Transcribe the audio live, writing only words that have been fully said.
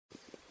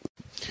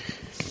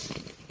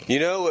You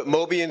know, at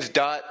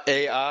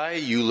Mobians.AI,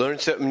 you learn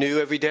something new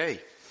every day.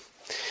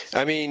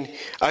 I mean,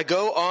 I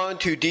go on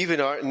to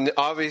DeviantArt, and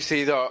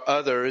obviously there are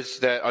others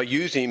that are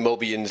using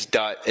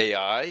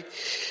Mobians.AI.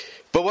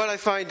 But what I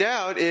find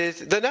out is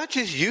they're not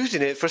just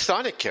using it for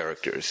Sonic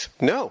characters.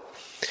 No.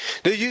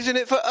 They're using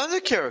it for other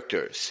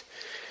characters.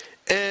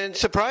 And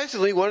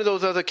surprisingly, one of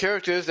those other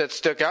characters that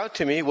stuck out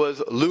to me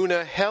was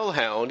Luna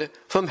Hellhound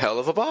from Hell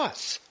of a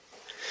Boss.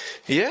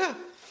 Yeah.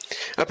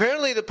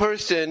 Apparently the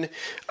person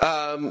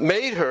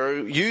made her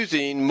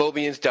using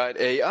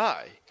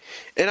Mobians.AI.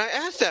 And I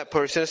asked that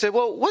person, I said,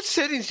 well, what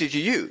settings did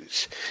you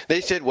use?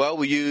 They said, well,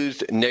 we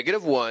used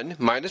 -1,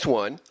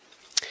 -1.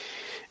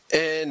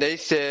 And they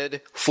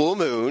said full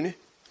moon.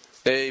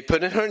 They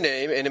put in her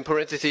name, and in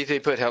parentheses they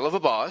put Hell of a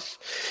Boss.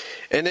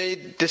 And they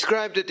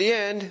described at the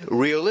end,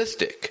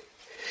 realistic.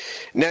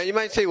 Now you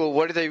might say, well,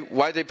 why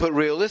did they put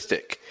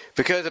realistic?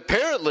 Because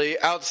apparently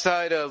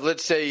outside of,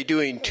 let's say,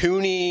 doing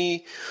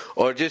toony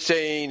or just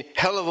saying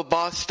Hell of a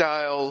Boss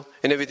style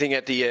and everything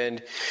at the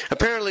end,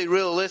 apparently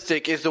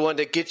realistic is the one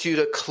that gets you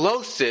the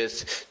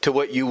closest to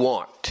what you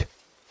want.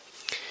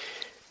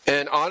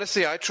 And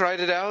honestly, I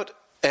tried it out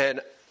and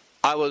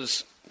I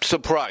was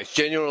surprised,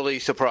 genuinely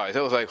surprised.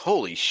 I was like,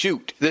 holy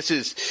shoot, this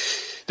is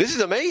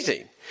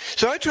amazing.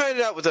 So I tried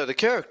it out with other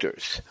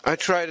characters. I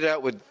tried it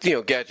out with,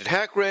 Gadget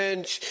Hack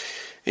Wrench,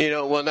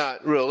 well,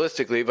 not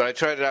realistically, but I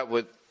tried it out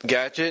with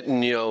Gadget,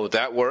 and,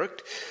 that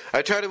worked.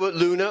 I tried it with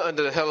Luna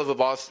under the Hell of a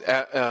Boss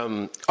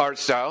art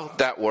style.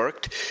 That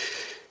worked.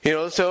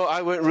 So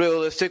I went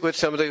realistic with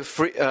some of the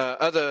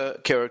other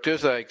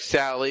characters like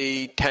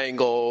Sally,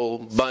 Tangle,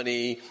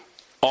 Bunny.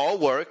 All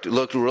worked. It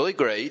looked really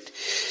great.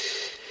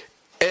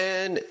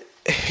 And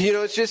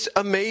it's just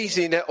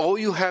amazing that all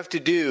you have to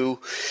do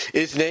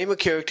is name a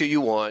character you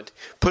want,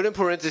 put in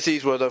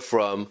parentheses where they're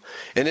from,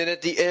 and then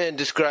at the end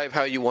describe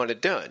how you want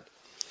it done.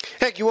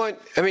 Heck, you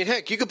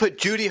could put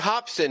Judy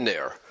Hopps in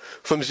there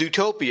from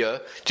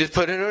Zootopia. Just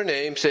put in her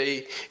name,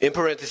 say in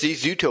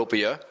parentheses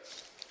Zootopia,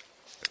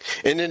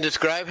 and then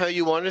describe how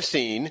you want a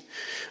scene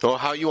or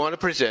how you want to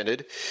present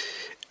it.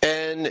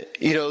 And,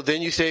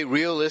 then you say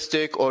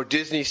realistic or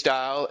Disney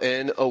style,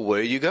 and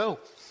away you go.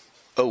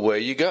 Away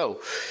you go.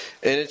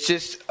 And it's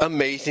just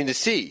amazing to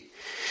see.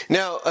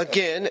 Now,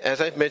 again, as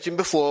I've mentioned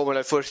before, when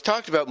I first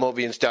talked about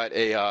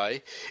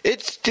Mobians.AI,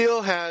 it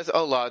still has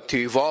a lot to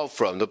evolve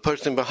from. The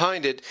person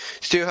behind it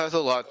still has a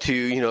lot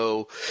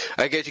to,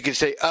 I guess you could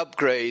say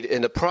upgrade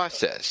in the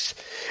process.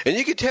 And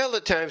you can tell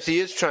at times he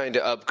is trying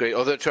to upgrade,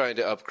 or they're trying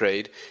to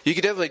upgrade. You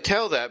can definitely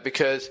tell that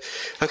because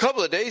a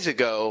couple of days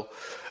ago,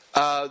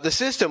 the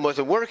system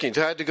wasn't working.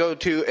 So I had to go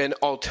to an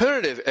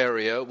alternative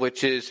area,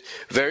 which is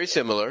very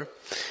similar.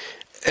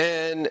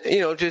 And,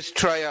 just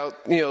try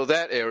out,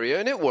 that area.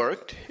 And it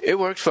worked. It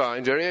worked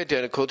fine. Very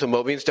identical to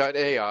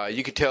Mobians.ai.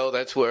 You could tell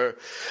that's where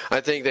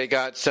I think they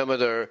got some of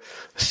their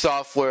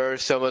software,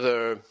 some of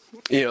their,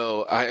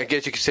 I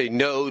guess you could say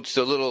nodes,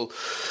 the little,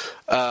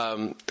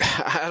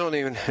 I don't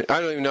even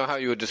know how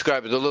you would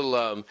describe it. The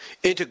little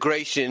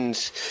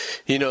integrations,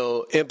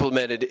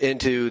 implemented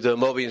into the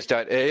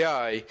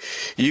Mobians.ai.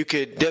 You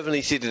could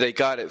definitely see that they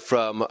got it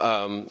from,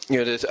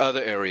 this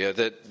other area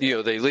that,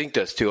 they linked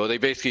us to, or they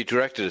basically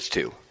directed us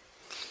to.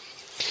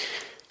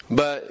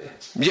 But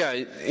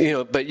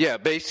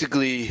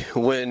basically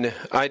when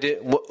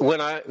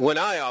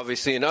I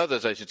obviously, and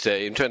others I should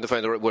say, I'm trying to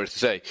find the right words to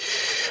say,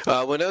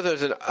 when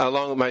others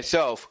along with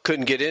myself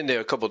couldn't get in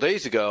there a couple of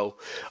days ago,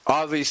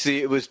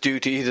 obviously it was due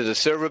to either the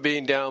server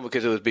being down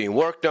because it was being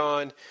worked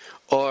on,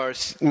 or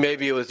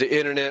maybe it was the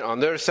internet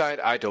on their side.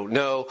 I don't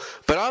know,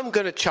 but I'm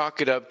going to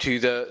chalk it up to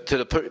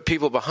the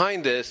people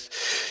behind this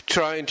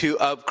trying to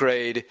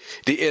upgrade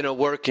the inner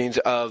workings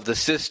of the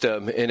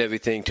system and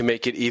everything to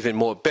make it even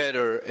more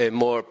better and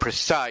more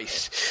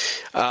precise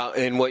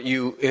in what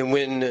you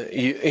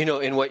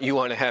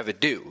want to have it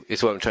do.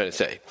 Is what I'm trying to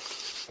say.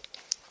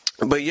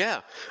 But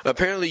yeah,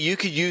 apparently you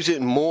could use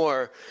it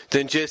more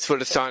than just for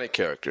the Sonic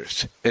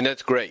characters, and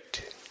that's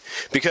great.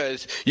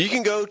 Because you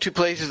can go to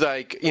places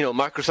like,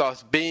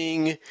 Microsoft's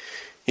Bing,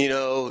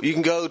 you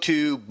can go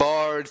to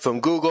Bard from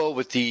Google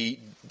with the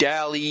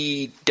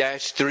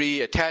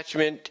DALL-E-3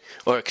 attachment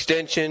or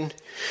extension.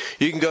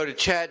 You can go to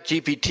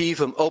ChatGPT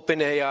from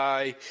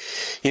OpenAI,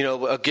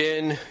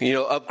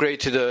 upgrade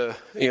to the,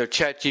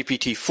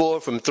 ChatGPT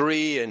 4 from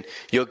 3, and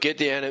you'll get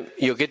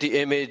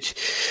the image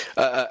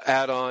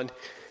add-on,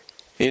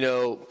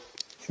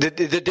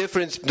 The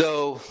difference,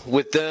 though,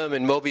 with them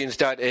and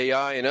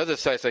Mobians.ai and other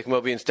sites like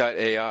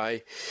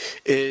Mobians.ai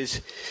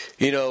is,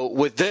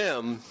 with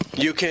them,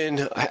 you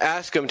can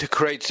ask them to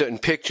create certain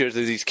pictures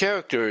of these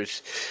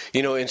characters,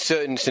 in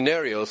certain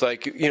scenarios.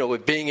 Like,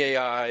 with Bing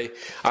AI,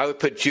 I would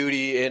put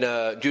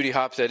Judy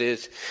Hopps, that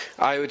is.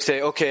 I would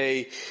say,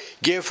 okay,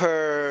 give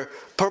her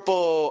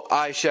purple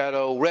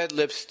eyeshadow, red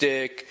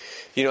lipstick,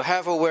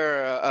 have her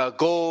wear a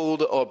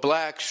gold or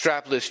black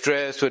strapless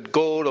dress with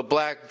gold or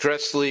black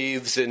dress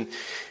sleeves and,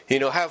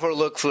 have her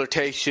look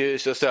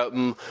flirtatious or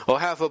something, or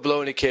have her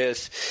blowing a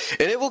kiss,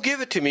 and it will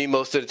give it to me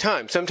most of the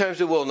time.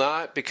 Sometimes it will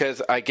not,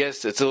 because I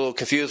guess it's a little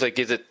confused. Like,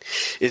 is it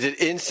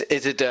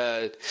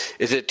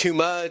too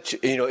much?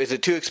 Is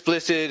it too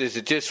explicit? Is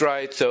it just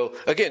right? So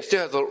again,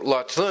 still has a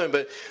lot to learn,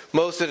 but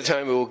most of the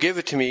time it will give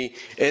it to me,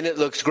 and it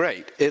looks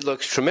great. It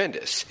looks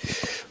tremendous.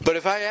 But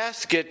if I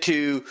ask it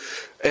to,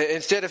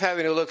 instead of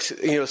having to look,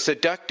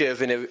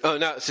 seductive,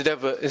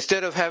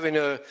 instead of having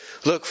to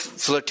look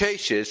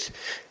flirtatious,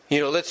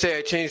 let's say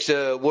I change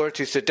the word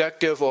to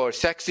seductive or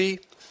sexy.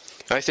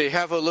 I say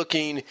have her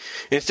looking,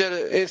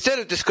 instead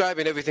of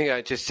describing everything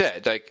I just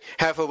said, like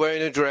have her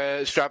wearing a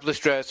dress,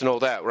 strapless dress, and all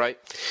that, right?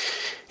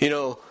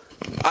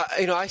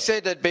 I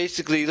said that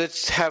basically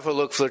let's have her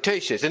look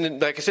flirtatious, and then,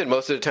 like I said,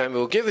 most of the time it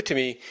will give it to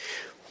me.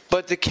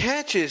 But the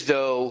catch is,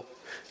 though,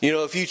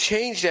 if you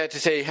change that to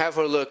say have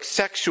her look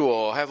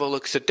sexual, have her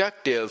look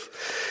seductive,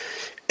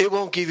 it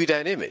won't give you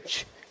that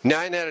image.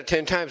 9 out of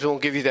 10 times it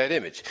won't give you that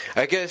image.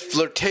 I guess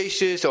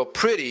flirtatious or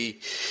pretty,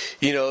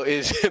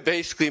 is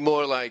basically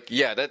more like,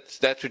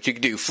 that's what you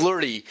can do.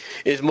 Flirty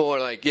is more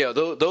like,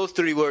 those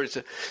 3 words,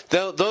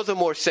 those are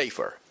more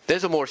safer.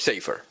 Those are more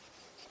safer.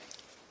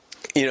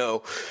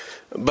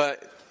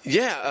 But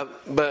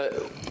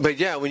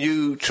when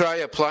you try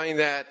applying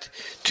that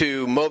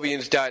to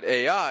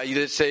Mobians.AI,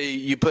 let's say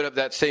you put up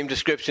that same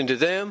description to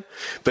them,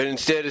 but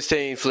instead of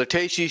saying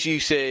flirtatious, you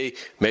say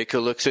make her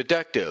look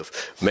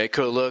seductive, make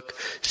her look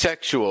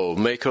sexual,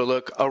 make her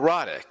look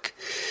erotic,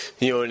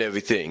 and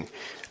everything.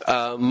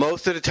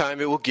 Most of the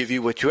time it will give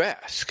you what you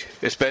ask,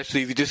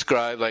 especially if you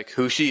describe like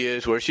who she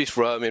is, where she's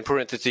from, in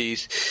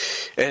parentheses,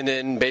 and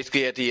then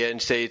basically at the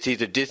end say it's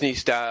either Disney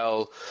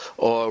style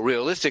or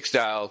realistic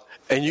style,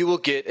 and you will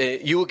get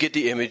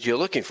the image you're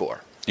looking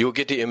for. You will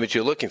get the image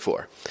you're looking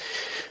for.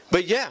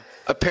 But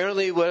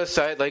apparently with a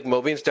site like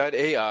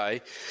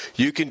Mobians.AI,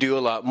 you can do a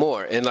lot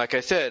more. And like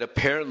I said,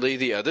 apparently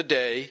the other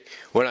day,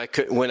 when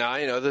I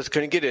and others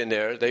couldn't get in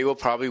there, they were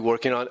probably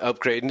working on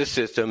upgrading the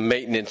system,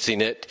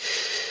 maintaining it.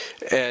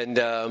 And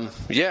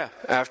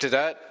after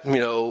that,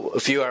 a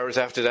few hours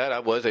after that, I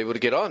was able to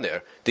get on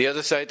there. The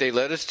other site they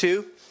led us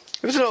to,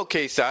 it was an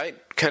okay site.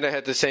 Kind of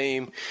had the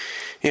same,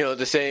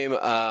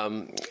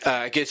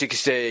 I guess you could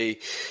say,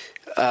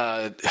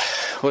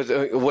 what's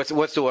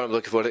the word I'm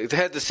looking for? It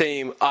had the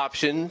same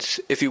options,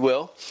 if you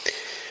will.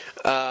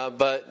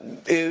 But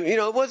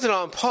it wasn't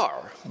on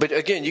par. But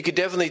again, you could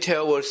definitely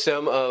tell where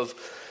some of,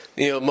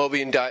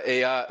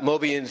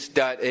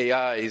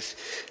 Mobians.AI's,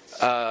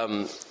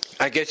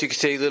 I guess you could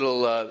say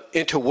little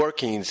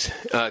interworkings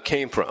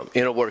came from.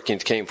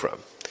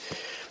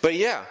 But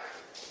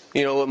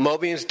with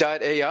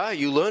Mobians.AI,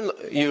 you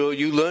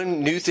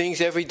learn new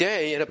things every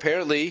day, and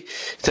apparently,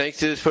 thanks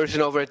to this person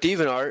over at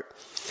DeviantArt,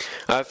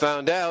 I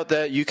found out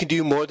that you can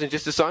do more than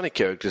just the Sonic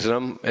characters,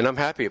 and I'm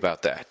happy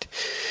about that.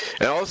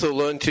 And I also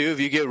learned too, if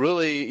you get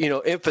really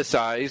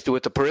emphasized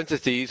with the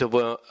parentheses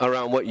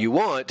around what you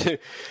want,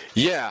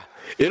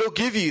 it'll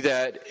give you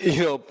that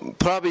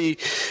probably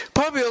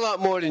a lot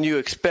more than you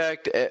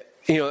expect.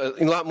 A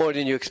lot more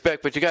than you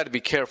expect, but you got to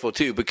be careful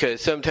too,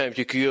 because sometimes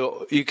you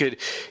could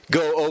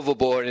go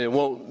overboard and it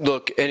won't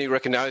look any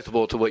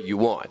recognizable to what you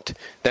want.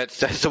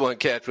 That's the one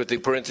catch with the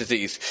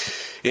parentheses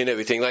and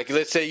everything. Like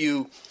let's say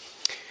you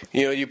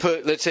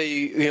put,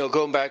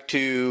 going back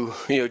to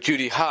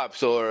Judy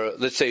Hopps, or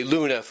let's say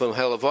Luna from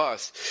Hell of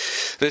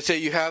Us. Let's say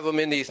you have them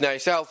in these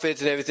nice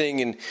outfits and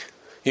everything, and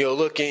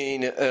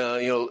looking,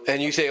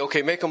 and you say,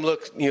 okay, make them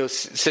look,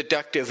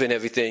 seductive and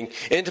everything.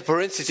 Into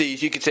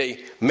parentheses, you could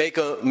say, make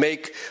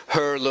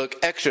her look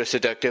extra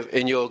seductive,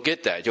 and you'll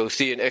get that. You'll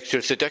see an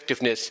extra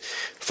seductiveness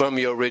from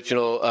your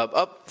original,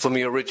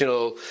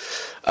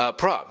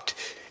 prompt.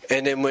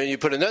 And then when you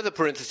put another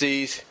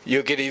parentheses,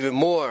 you'll get even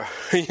more,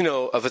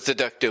 of a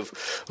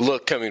seductive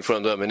look coming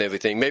from them and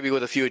everything. Maybe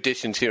with a few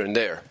additions here and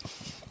there.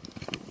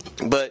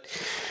 But,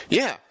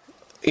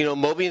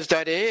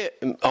 Mobians.AI,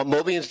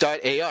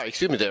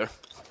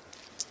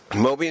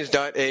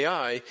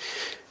 Mobians.AI,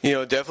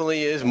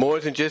 definitely is more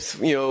than just,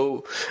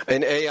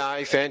 an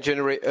AI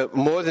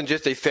more than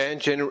just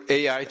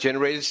AI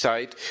generated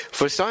site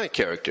for Sonic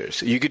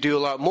characters. You could do a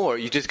lot more.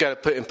 You just got to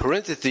put in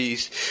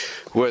parentheses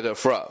where they're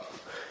from.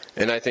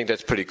 And I think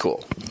that's pretty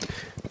cool.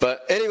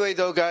 But anyway,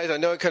 though, guys, I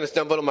know I kind of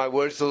stumbled on my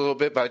words a little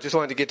bit, but I just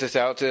wanted to get this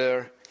out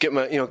there, give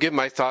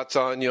my thoughts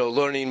on,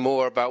 learning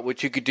more about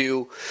what you could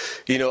do,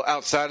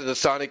 outside of the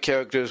Sonic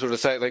characters with a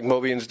site like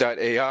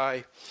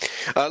Mobians.AI.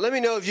 Let me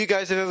know if you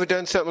guys have ever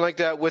done something like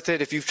that with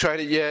it, if you've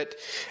tried it yet.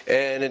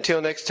 And until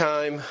next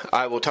time,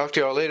 I will talk to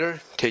y'all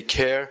later. Take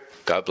care.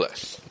 God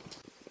bless.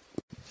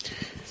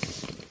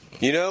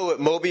 At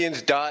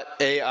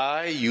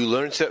Mobians.AI, you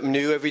learn something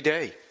new every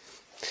day.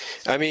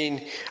 I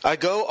mean, I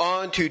go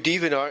on to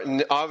DeviantArt,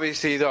 and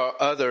obviously there are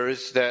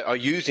others that are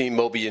using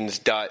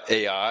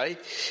Mobians.AI.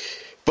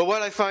 But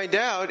what I find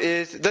out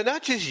is they're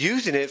not just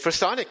using it for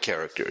Sonic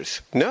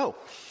characters. No.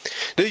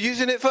 They're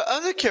using it for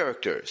other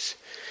characters.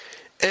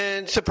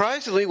 And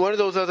surprisingly, one of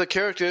those other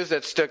characters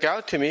that stuck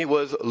out to me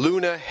was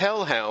Luna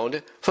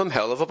Hellhound from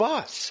Hell of a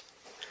Boss.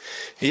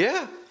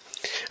 Yeah.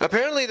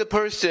 Apparently the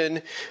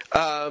person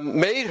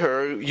made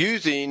her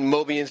using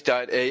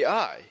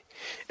Mobians.AI.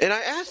 And I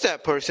asked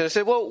that person, I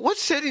said, well, what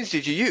settings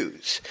did you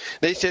use?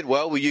 They said,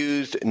 well, we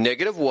used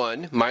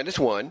 -1,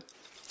 -1.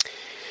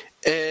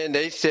 And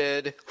they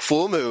said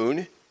full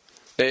moon.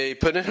 They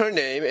put in her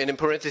name, and in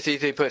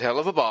parentheses they put hell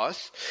of a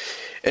boss.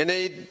 And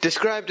they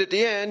described at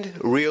the end,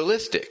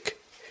 realistic.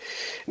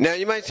 Now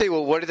you might say,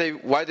 well, why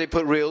did they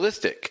put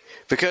realistic?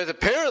 Because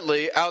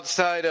apparently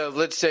outside of,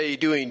 let's say,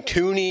 doing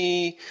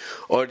toony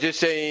or just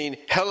saying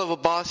hell of a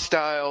boss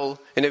style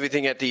and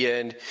everything at the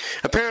end,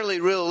 apparently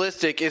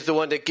realistic is the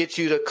one that gets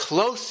you the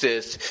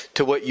closest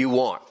to what you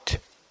want.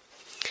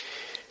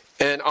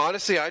 And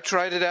honestly, I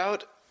tried it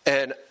out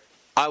and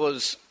I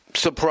was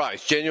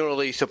surprised,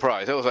 genuinely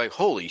surprised. I was like,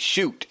 holy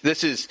shoot,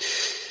 this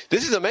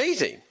is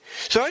amazing.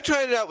 So I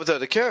tried it out with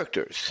other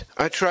characters.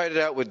 I tried it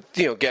out with,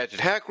 Gadget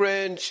Hack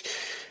Wrench,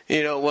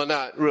 well,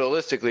 not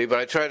realistically, but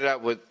I tried it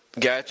out with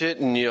Gadget,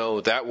 and,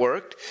 that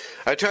worked.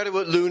 I tried it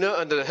with Luna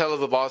under the hell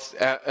of a boss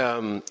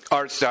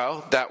art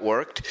style. That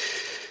worked.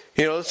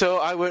 So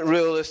I went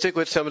realistic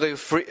with some of the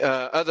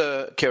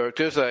other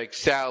characters like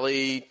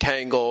Sally,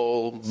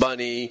 Tangle,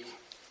 Bunny.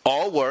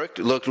 All worked.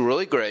 Looked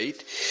really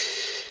great.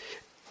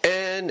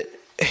 And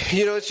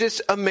it's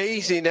just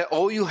amazing that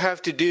all you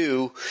have to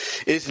do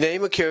is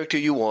name a character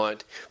you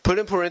want, put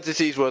in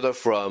parentheses where they're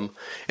from,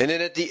 and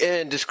then at the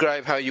end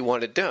describe how you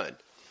want it done.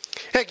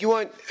 Heck,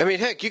 you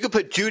could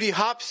put Judy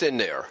Hopps in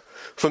there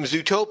from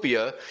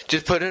Zootopia.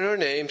 Just put in her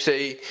name,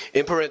 say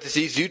in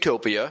parentheses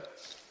Zootopia,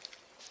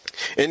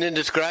 and then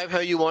describe how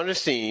you want a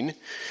scene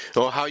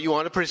or how you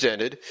want to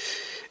present it.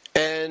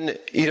 And,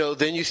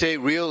 then you say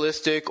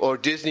realistic or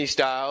Disney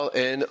style,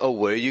 and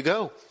away you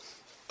go.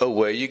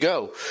 Away you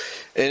go.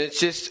 And it's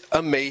just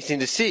amazing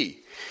to see.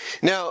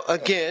 Now,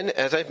 again,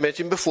 as I've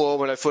mentioned before,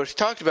 when I first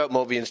talked about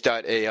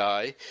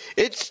Mobians.AI,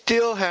 it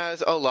still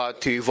has a lot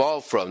to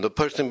evolve from. The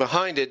person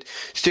behind it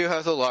still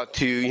has a lot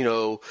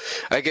to,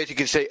 I guess you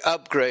could say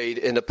upgrade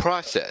in the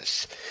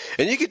process.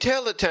 And you can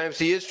tell at times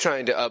he is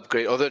trying to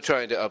upgrade, or they're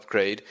trying to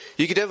upgrade.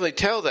 You can definitely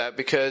tell that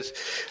because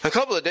a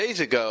couple of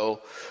days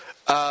ago,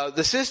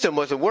 the system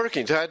wasn't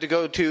working. So I had to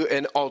go to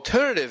an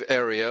alternative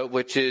area,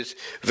 which is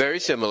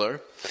very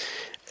similar.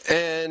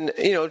 And,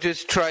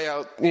 just try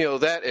out,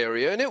 that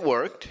area. And it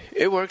worked.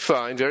 It worked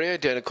fine. Very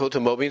identical to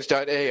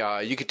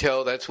Mobians.ai. You could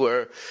tell that's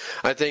where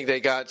I think they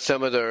got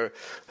some of their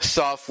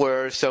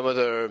software, some of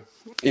their,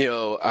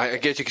 I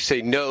guess you could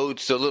say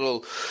nodes, the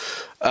little,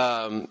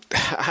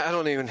 I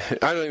don't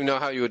even know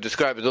how you would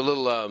describe it. The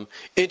little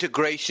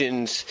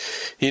integrations,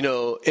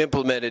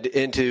 implemented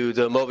into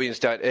the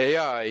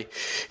Mobians.ai.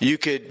 You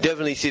could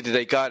definitely see that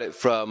they got it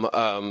from,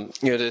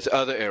 this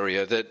other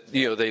area that,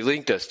 they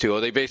linked us to,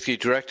 or they basically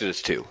directed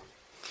us to.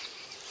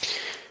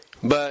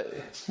 But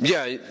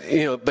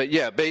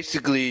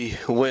basically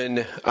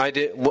when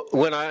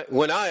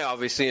I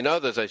obviously, and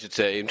others I should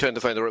say, I'm trying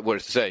to find the right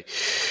words to say,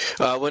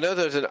 when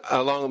others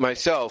along with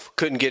myself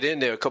couldn't get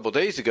in there a couple of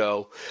days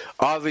ago,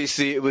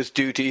 obviously it was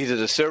due to either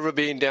the server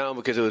being down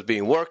because it was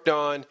being worked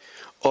on,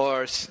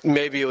 or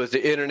maybe it was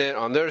the internet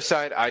on their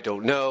side. I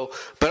don't know,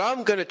 but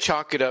I'm going to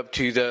chalk it up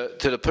to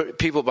the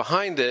people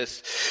behind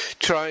this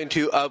trying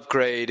to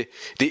upgrade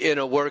the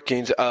inner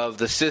workings of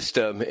the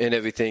system and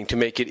everything to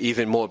make it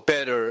even more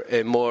better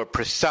and more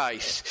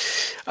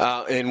precise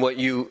in what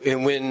you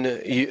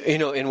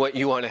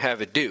want to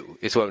have it do.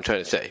 Is what I'm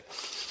trying to say.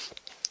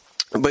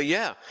 But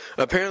yeah,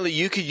 apparently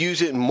you could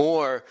use it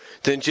more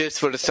than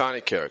just for the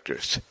Sonic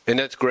characters, and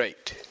that's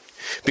great.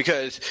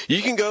 Because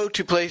you can go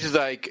to places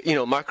like,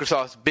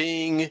 Microsoft's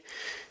Bing,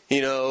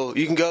 you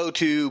can go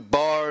to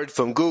Bard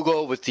from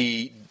Google with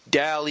the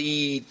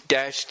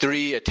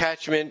DALL-E-3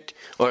 attachment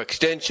or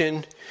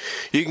extension.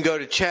 You can go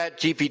to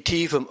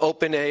ChatGPT from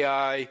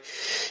OpenAI,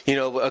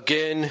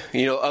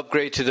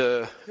 upgrade to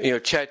the,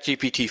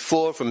 ChatGPT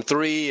 4 from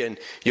 3, and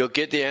you'll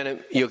get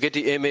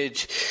the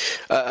image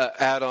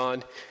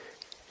add-on,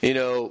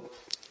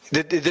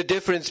 The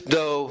difference,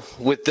 though,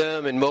 with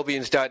them and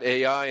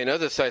Mobians.ai and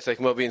other sites like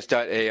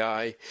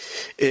Mobians.ai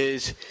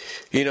is,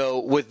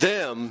 with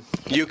them,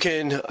 you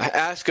can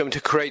ask them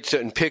to create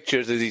certain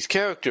pictures of these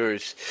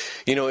characters,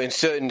 in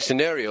certain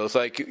scenarios.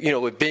 Like,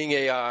 with Bing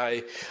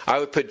AI, I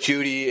would put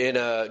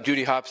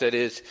Judy Hopps, that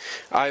is.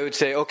 I would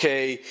say,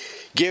 okay,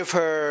 give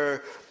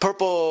her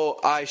purple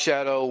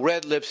eyeshadow,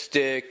 red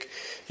lipstick,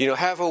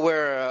 have her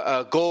wear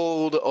a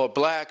gold or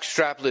black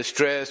strapless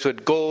dress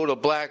with gold or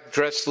black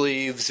dress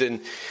sleeves, and,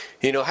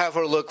 have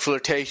her look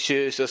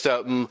flirtatious or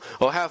something,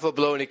 or have her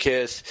blowing a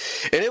kiss.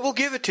 And it will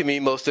give it to me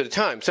most of the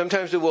time.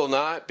 Sometimes it will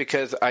not,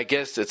 because I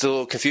guess it's a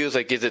little confused.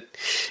 Like, is it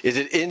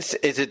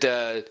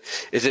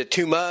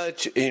too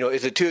much?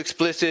 Is it too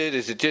explicit?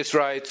 Is it just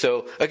right?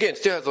 So again,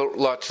 still has a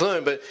lot to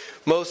learn, but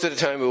most of the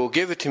time it will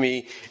give it to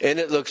me, and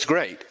it looks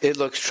great. It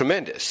looks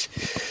tremendous.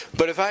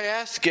 But if I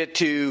ask it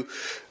to,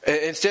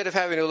 instead of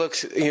having to look,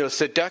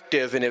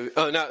 seductive,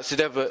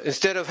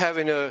 instead of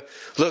having to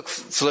look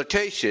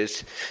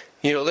flirtatious,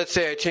 let's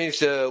say I change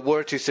the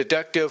word to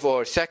seductive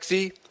or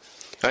sexy,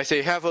 I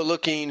say have her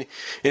looking,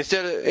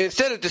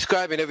 instead of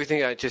describing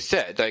everything I just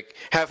said, like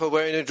have her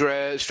wearing a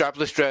dress,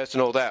 strapless dress,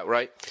 and all that,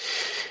 right?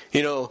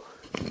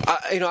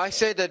 I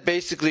said that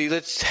basically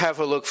let's have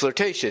her look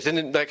flirtatious, and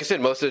then, like I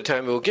said, most of the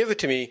time it will give it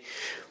to me.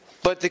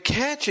 But the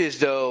catch is,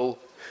 though,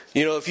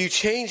 if you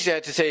change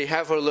that to say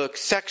have her look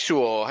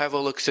sexual, have her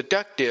look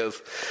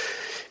seductive,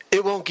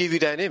 it won't give you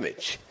that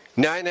image.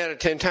 9 out of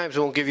 10 times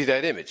it won't give you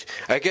that image.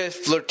 I guess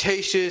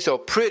flirtatious or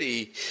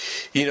pretty,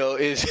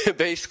 is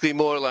basically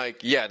more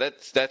like, yeah,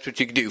 that's what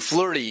you can do.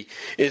 Flirty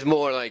is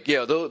more like,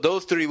 yeah,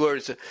 those 3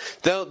 words,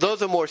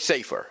 those are more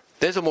safer.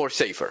 Those are more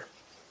safer.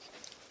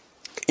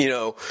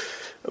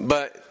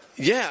 But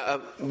yeah,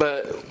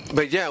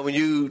 but yeah, when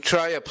you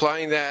try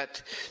applying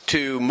that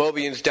to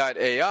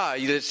Mobians.AI,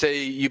 let's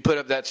say you put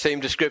up that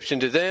same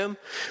description to them,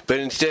 but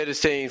instead of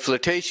saying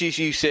flirtatious,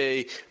 you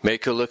say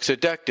make her look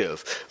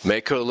seductive,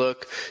 make her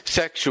look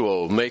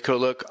sexual, make her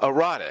look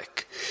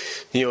erotic,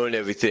 and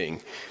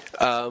everything.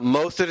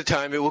 Most of the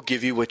time it will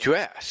give you what you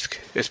ask,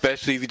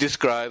 especially if you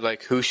describe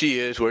like who she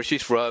is, where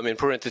she's from, in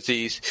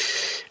parentheses,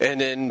 and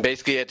then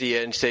basically at the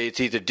end say it's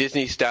either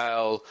Disney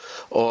style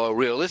or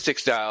realistic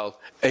style,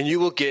 and you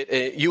will get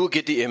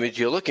the image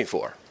you're looking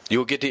for. You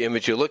will get the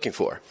image you're looking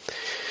for.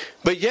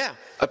 But yeah,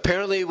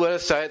 apparently with a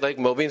site like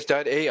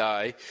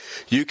Mobians.AI,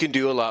 you can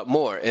do a lot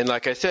more. And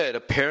like I said,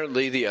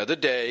 apparently the other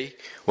day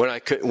when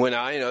I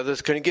and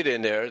others couldn't get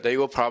in there, they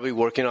were probably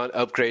working on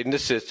upgrading the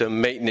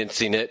system,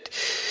 maintaining it.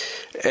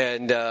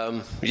 And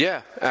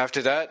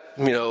after that,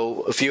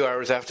 a few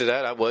hours after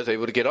that, I was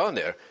able to get on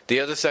there. The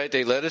other site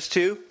they led us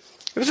to,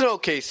 it was an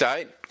okay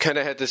site. Kind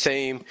of had the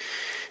same,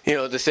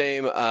 I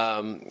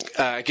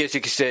guess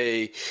you could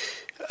say,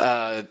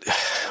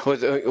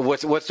 what's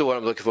the word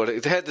I'm looking for?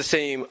 It had the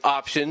same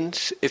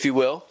options, if you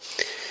will.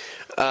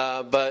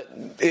 But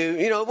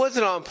it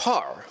wasn't on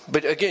par.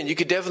 But again, you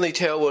could definitely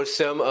tell where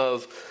some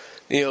of,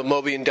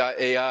 Mobians.AI's,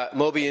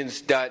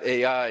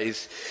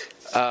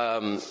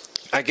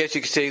 I guess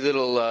you could say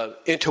little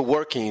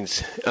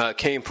interworkings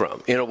came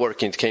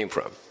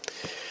from.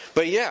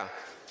 But yeah,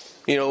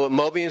 with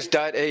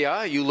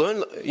Mobians.AI, you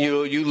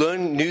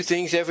learn new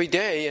things every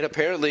day, and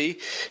apparently,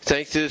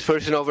 thanks to this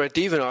person over at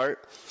DeviantArt,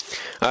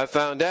 I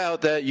found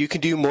out that you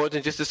can do more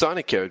than just the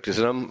Sonic characters,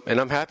 and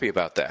I'm happy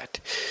about that.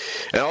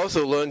 And I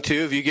also learned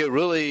too, if you get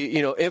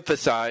really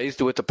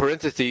emphasized with the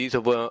parentheses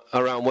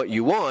around what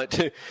you want,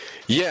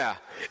 yeah,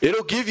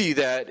 it'll give you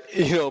that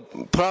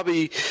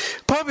probably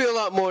a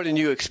lot more than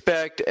you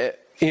expect.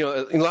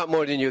 A lot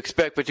more than you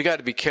expect, but you got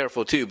to be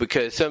careful too,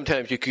 because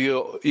sometimes you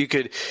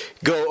could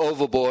go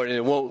overboard and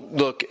it won't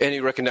look any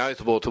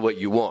recognizable to what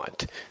you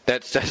want.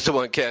 That's the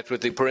one catch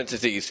with the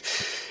parentheses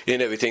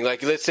and everything.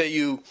 Like let's say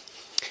you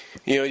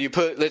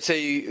put,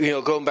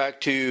 going back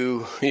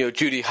to,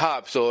 Judy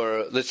Hopps,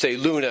 or let's say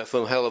Luna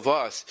from Hell of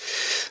Us.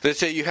 Let's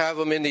say you have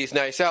them in these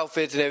nice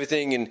outfits and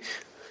everything, and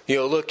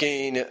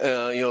looking,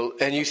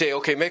 and you say,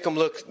 okay, make them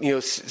look,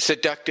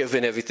 seductive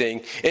and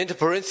everything. Into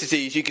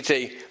parentheses, you could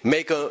say,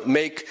 make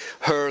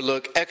her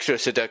look extra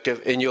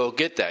seductive, and you'll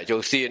get that.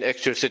 You'll see an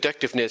extra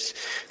seductiveness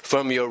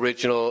from your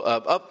original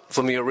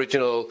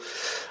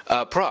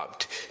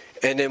prompt.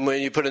 And then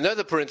when you put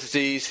another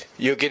parentheses,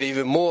 you'll get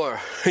even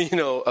more,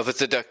 of a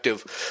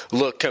seductive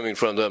look coming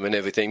from them and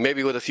everything.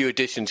 Maybe with a few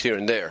additions here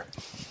and there.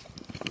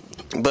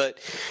 But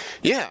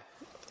yeah.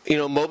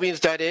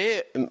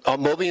 Mobians.AI,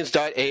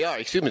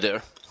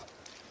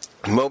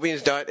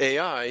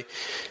 Mobians.AI,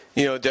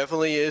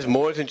 definitely is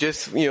more than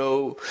just,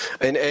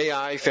 an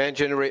AI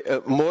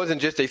more than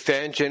just a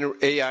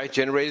AI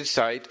generated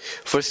site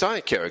for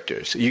Sonic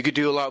characters. You could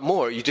do a lot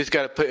more. You just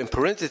got to put in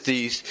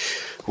parentheses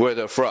where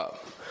they're from.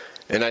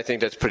 And I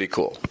think that's pretty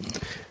cool.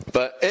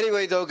 But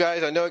anyway, though,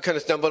 guys, I know I kind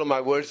of stumbled on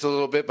my words a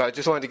little bit, but I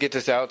just wanted to get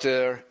this out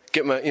there.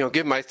 Give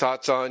my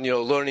thoughts on,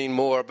 learning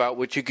more about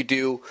what you could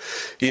do,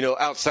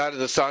 outside of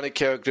the Sonic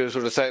characters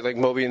with a site like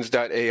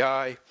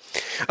Mobians.AI.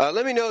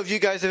 Let me know if you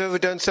guys have ever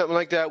done something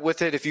like that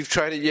with it, if you've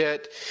tried it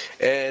yet.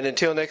 And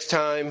until next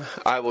time,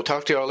 I will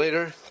talk to y'all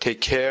later. Take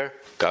care.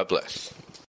 God bless.